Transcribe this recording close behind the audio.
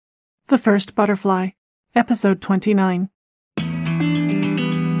The First Butterfly, Episode 29. A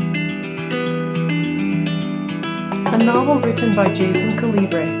novel written by Jason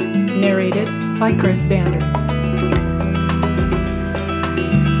Calibre, narrated by Chris Bander.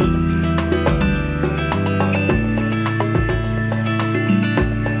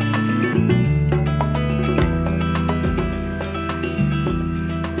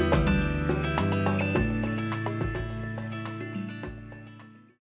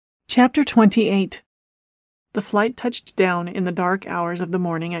 Chapter 28. The flight touched down in the dark hours of the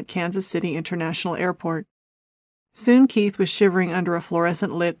morning at Kansas City International Airport. Soon Keith was shivering under a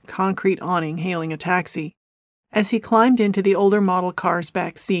fluorescent-lit concrete awning hailing a taxi. As he climbed into the older model car's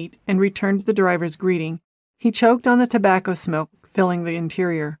back seat and returned the driver's greeting, he choked on the tobacco smoke filling the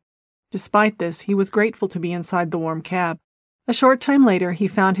interior. Despite this, he was grateful to be inside the warm cab. A short time later, he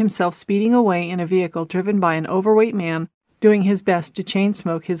found himself speeding away in a vehicle driven by an overweight man doing his best to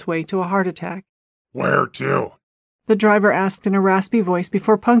chain-smoke his way to a heart attack. "Where to?" the driver asked in a raspy voice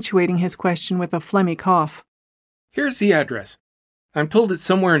before punctuating his question with a phlegmy cough. "Here's the address. I'm told it's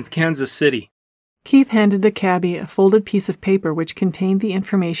somewhere in Kansas City." Keith handed the cabbie a folded piece of paper which contained the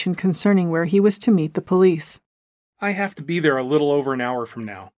information concerning where he was to meet the police. "I have to be there a little over an hour from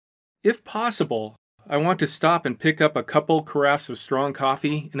now. If possible, I want to stop and pick up a couple carafes of strong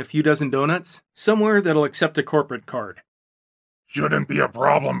coffee and a few dozen donuts, somewhere that'll accept a corporate card." "Shouldn't be a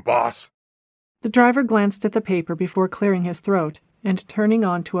problem, boss." The driver glanced at the paper before clearing his throat and turning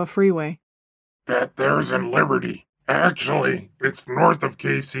onto a freeway. "That there's in Liberty. Actually, it's north of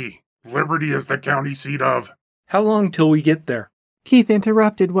KC. Liberty is the county seat of..." "How long till we get there?" Keith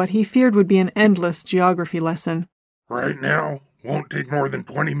interrupted what he feared would be an endless geography lesson. "Right now, won't take more than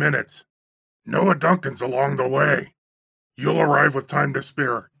 20 minutes. Noah Duncan's along the way. You'll arrive with time to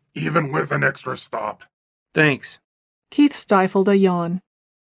spare, even with an extra stop." "Thanks." Keith stifled a yawn.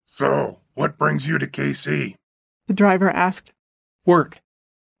 "So, what brings you to KC?" the driver asked. "Work."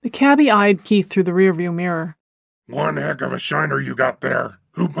 The cabbie eyed Keith through the rearview mirror. "One heck of a shiner you got there.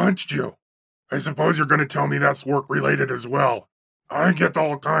 Who punched you? I suppose you're going to tell me that's work-related as well. I get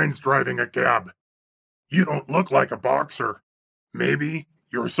all kinds driving a cab. You don't look like a boxer. Maybe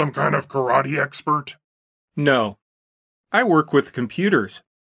you're some kind of karate expert?" "No. I work with computers."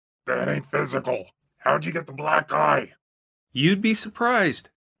 "That ain't physical. How'd you get the black eye?" "You'd be surprised.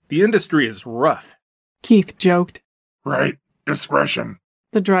 The industry is rough." Keith joked. "Right. Discretion."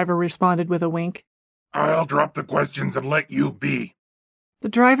 The driver responded with a wink. "I'll drop the questions and let you be." The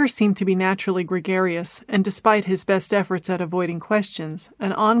driver seemed to be naturally gregarious, and despite his best efforts at avoiding questions,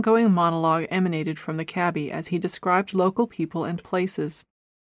 an ongoing monologue emanated from the cabbie as he described local people and places.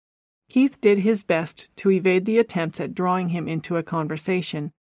 Keith did his best to evade the attempts at drawing him into a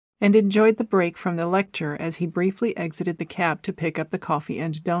conversation, and enjoyed the break from the lecture as he briefly exited the cab to pick up the coffee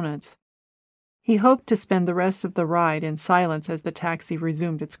and donuts. He hoped to spend the rest of the ride in silence as the taxi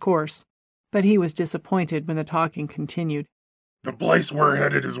resumed its course, but he was disappointed when the talking continued. "The place we're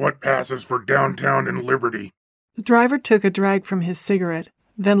headed is what passes for downtown in Liberty." The driver took a drag from his cigarette,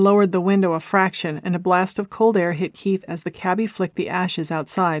 then lowered the window a fraction, and a blast of cold air hit Keith as the cabbie flicked the ashes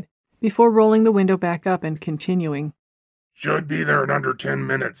outside, before rolling the window back up and continuing. "Should be there in under 10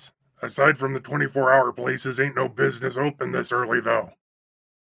 minutes. Aside from the 24-hour places, ain't no business open this early, though."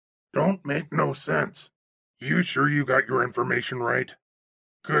 "Don't make no sense. You sure you got your information right?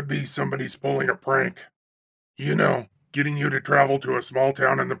 Could be somebody's pulling a prank. You know, getting you to travel to a small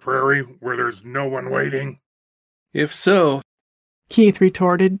town in the prairie where there's no one waiting." "If so," Keith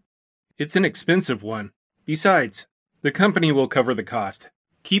retorted, "it's an expensive one. Besides, the company will cover the cost.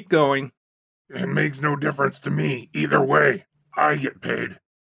 Keep going." "It makes no difference to me. Either way, I get paid.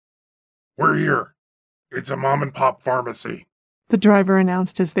 We're here. It's a mom-and-pop pharmacy." the driver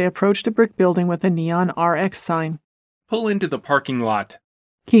announced as they approached a brick building with a neon RX sign. "Pull into the parking lot."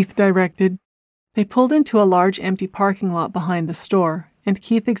 Keith directed. They pulled into a large empty parking lot behind the store, and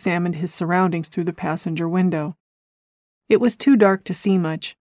Keith examined his surroundings through the passenger window. It was too dark to see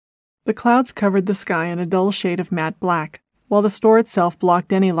much. The clouds covered the sky in a dull shade of matte black, while the store itself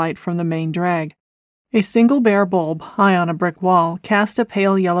blocked any light from the main drag. A single bare bulb, high on a brick wall, cast a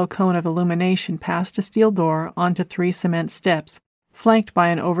pale yellow cone of illumination past a steel door onto 3 cement steps, flanked by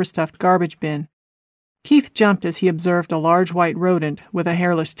an overstuffed garbage bin. Keith jumped as he observed a large white rodent with a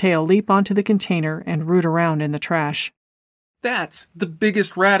hairless tail leap onto the container and root around in the trash. "That's the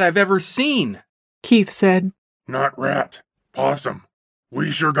biggest rat I've ever seen," Keith said. "Not rat. Possum.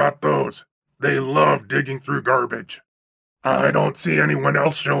 We sure got those. They love digging through garbage. I don't see anyone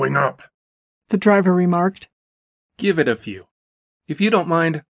else showing up." the driver remarked. "Give it a few. If you don't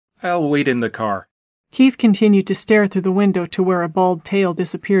mind, I'll wait in the car." Keith continued to stare through the window to where a bald tail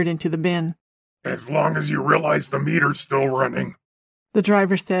disappeared into the bin. As long as you realize the meter's still running, the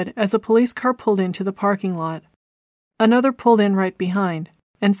driver said as a police car pulled into the parking lot. Another pulled in right behind,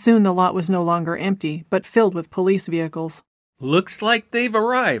 and soon the lot was no longer empty, but filled with police vehicles. Looks like they've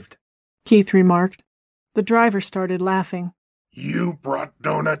arrived, Keith remarked. The driver started laughing. You brought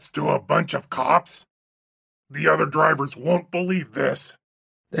donuts to a bunch of cops? The other drivers won't believe this.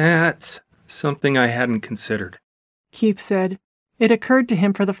 That's something I hadn't considered, Keith said. It occurred to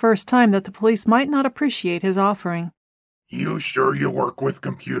him for the first time that the police might not appreciate his offering. You sure you work with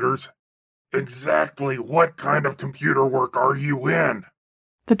computers? Exactly what kind of computer work are you in?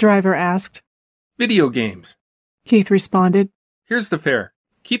 The driver asked. Video games, Keith responded. Here's the fare.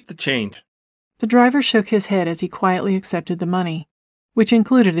 Keep the change. The driver shook his head as he quietly accepted the money, which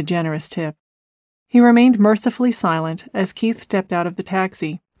included a generous tip. He remained mercifully silent as Keith stepped out of the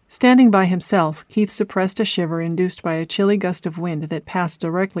taxi. Standing by himself, Keith suppressed a shiver induced by a chilly gust of wind that passed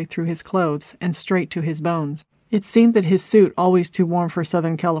directly through his clothes and straight to his bones. It seemed that his suit, always too warm for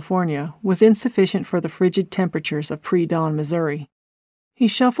Southern California, was insufficient for the frigid temperatures of pre-dawn Missouri. He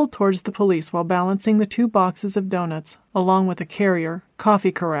shuffled towards the police while balancing the 2 boxes of donuts, along with a carrier,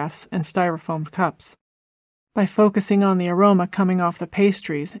 coffee carafes, and styrofoam cups. By focusing on the aroma coming off the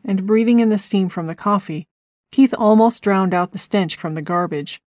pastries and breathing in the steam from the coffee, Keith almost drowned out the stench from the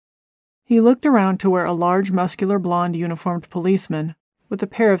garbage. He looked around to where a large, muscular, blonde uniformed policeman, with a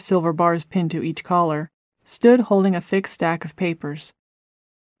pair of silver bars pinned to each collar, stood holding a thick stack of papers.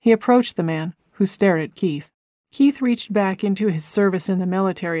 He approached the man, who stared at Keith. Keith reached back into his service in the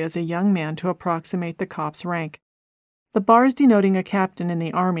military as a young man to approximate the cop's rank. The bars denoting a captain in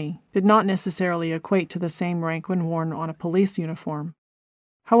the Army did not necessarily equate to the same rank when worn on a police uniform.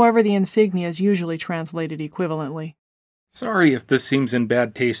 However, the insignias usually translated equivalently. Sorry if this seems in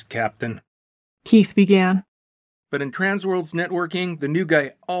bad taste, Captain, Keith began. But in Transworld's networking, the new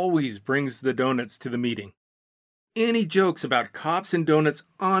guy always brings the donuts to the meeting. Any jokes about cops and donuts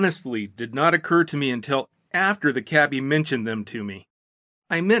honestly did not occur to me until after the cabbie mentioned them to me.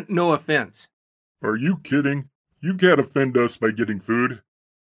 I meant no offense. Are you kidding? You can't offend us by getting food.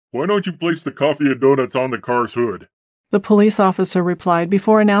 Why don't you place the coffee and donuts on the car's hood? The police officer replied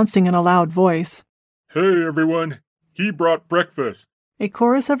before announcing in a loud voice. Hey, everyone. He brought breakfast. A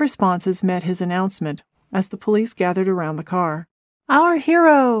chorus of responses met his announcement as the police gathered around the car. Our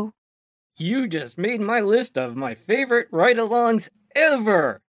hero! You just made my list of my favorite ride-alongs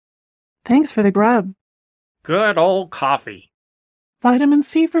ever! Thanks for the grub. Good old coffee. Vitamin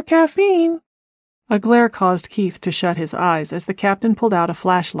C for caffeine. A glare caused Keith to shut his eyes as the captain pulled out a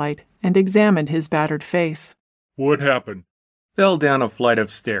flashlight and examined his battered face. What happened? Fell down a flight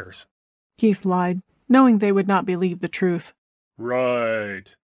of stairs. Keith lied, knowing they would not believe the truth.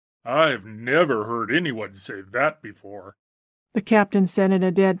 Right. I've never heard anyone say that before. The captain said in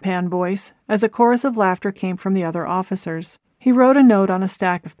a deadpan voice, as a chorus of laughter came from the other officers. He wrote a note on a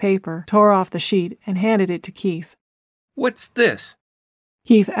stack of paper, tore off the sheet, and handed it to Keith. What's this?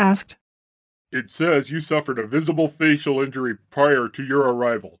 Keith asked. It says you suffered a visible facial injury prior to your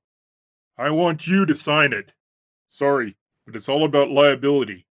arrival. I want you to sign it. Sorry, but it's all about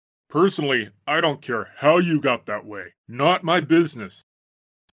liability. Personally, I don't care how you got that way. Not my business.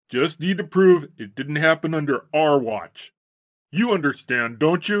 Just need to prove it didn't happen under our watch. You understand,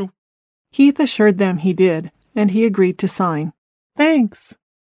 don't you? Keith assured them he did, and he agreed to sign. Thanks,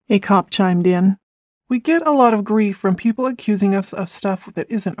 a cop chimed in. We get a lot of grief from people accusing us of stuff that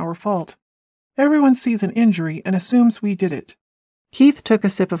isn't our fault. Everyone sees an injury and assumes we did it. Keith took a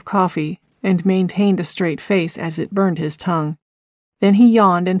sip of coffee and maintained a straight face as it burned his tongue. Then he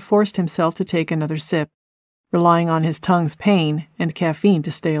yawned and forced himself to take another sip, relying on his tongue's pain and caffeine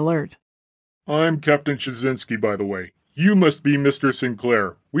to stay alert. I'm Captain Shazinski, by the way. You must be Mr.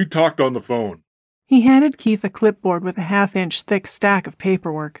 Sinclair. We talked on the phone. He handed Keith a clipboard with a half-inch thick stack of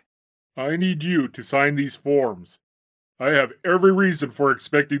paperwork. I need you to sign these forms. I have every reason for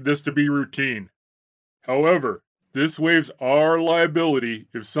expecting this to be routine. However, this waives our liability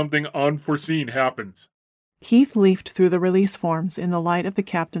if something unforeseen happens. Keith leafed through the release forms in the light of the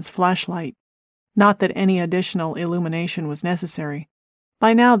captain's flashlight. Not that any additional illumination was necessary.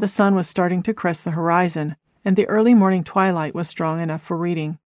 By now the sun was starting to crest the horizon, and the early morning twilight was strong enough for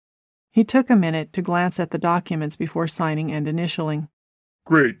reading. He took a minute to glance at the documents before signing and initialing.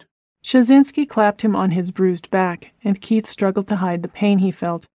 Great. Shazinski clapped him on his bruised back, and Keith struggled to hide the pain he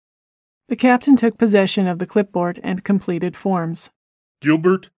felt. The captain took possession of the clipboard and completed forms.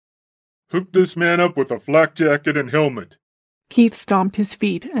 Gilbert, hook this man up with a flak jacket and helmet. Keith stomped his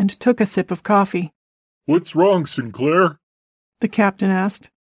feet and took a sip of coffee. What's wrong, Sinclair? The captain asked.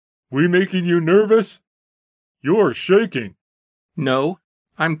 We making you nervous? You're shaking. No,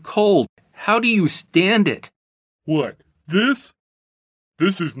 I'm cold. How do you stand it? What, this?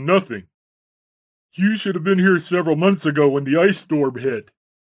 This is nothing. You should have been here several months ago when the ice storm hit.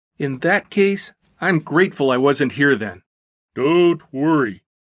 In that case, I'm grateful I wasn't here then. Don't worry.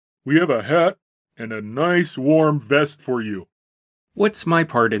 We have a hat and a nice warm vest for you. What's my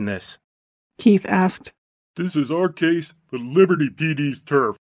part in this? Keith asked. This is our case, the Liberty PD's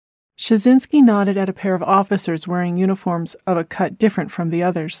turf. Shazinski nodded at a pair of officers wearing uniforms of a cut different from the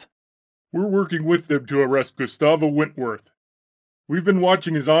others. We're working with them to arrest Gustavo Wentworth. We've been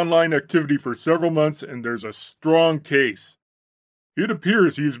watching his online activity for several months, and there's a strong case. It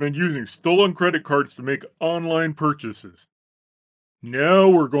appears he's been using stolen credit cards to make online purchases. Now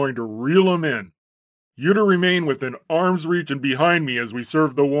we're going to reel him in. You to remain within arm's reach and behind me as we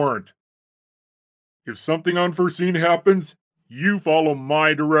serve the warrant. If something unforeseen happens, you follow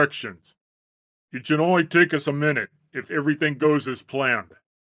my directions. It should only take us a minute if everything goes as planned.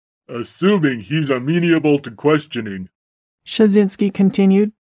 Assuming he's amenable to questioning, Shazinski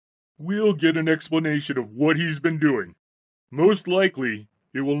continued. We'll get an explanation of what he's been doing. Most likely,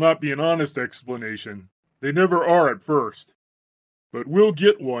 it will not be an honest explanation. They never are at first. But we'll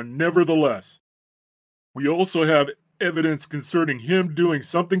get one nevertheless. We also have evidence concerning him doing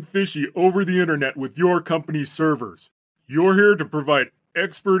something fishy over the internet with your company's servers. You're here to provide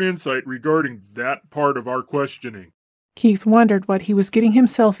expert insight regarding that part of our questioning. Keith wondered what he was getting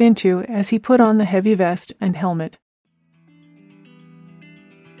himself into as he put on the heavy vest and helmet.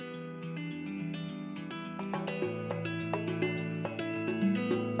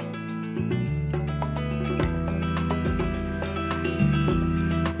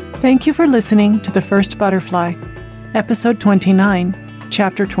 Thank you for listening to The First Butterfly, Episode 29,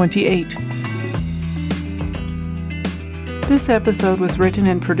 Chapter 28. This episode was written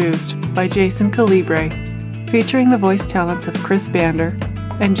and produced by Jason Calibre, featuring the voice talents of Chris Bander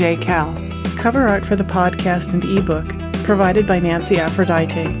and Jay Cal. Cover art for the podcast and ebook provided by Nancy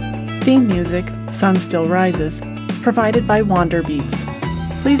Aphrodite. Theme music, Sun Still Rises, provided by Wander Beats.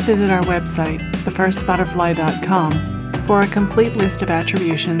 Please visit our website, thefirstbutterfly.com, for a complete list of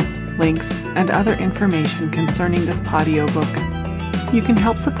attributions, links, and other information concerning this podiobook. You can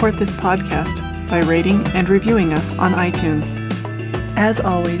help support this podcast by rating and reviewing us on iTunes. As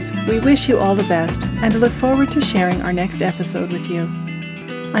always, we wish you all the best and look forward to sharing our next episode with you.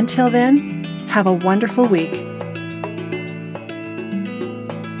 Until then, have a wonderful week.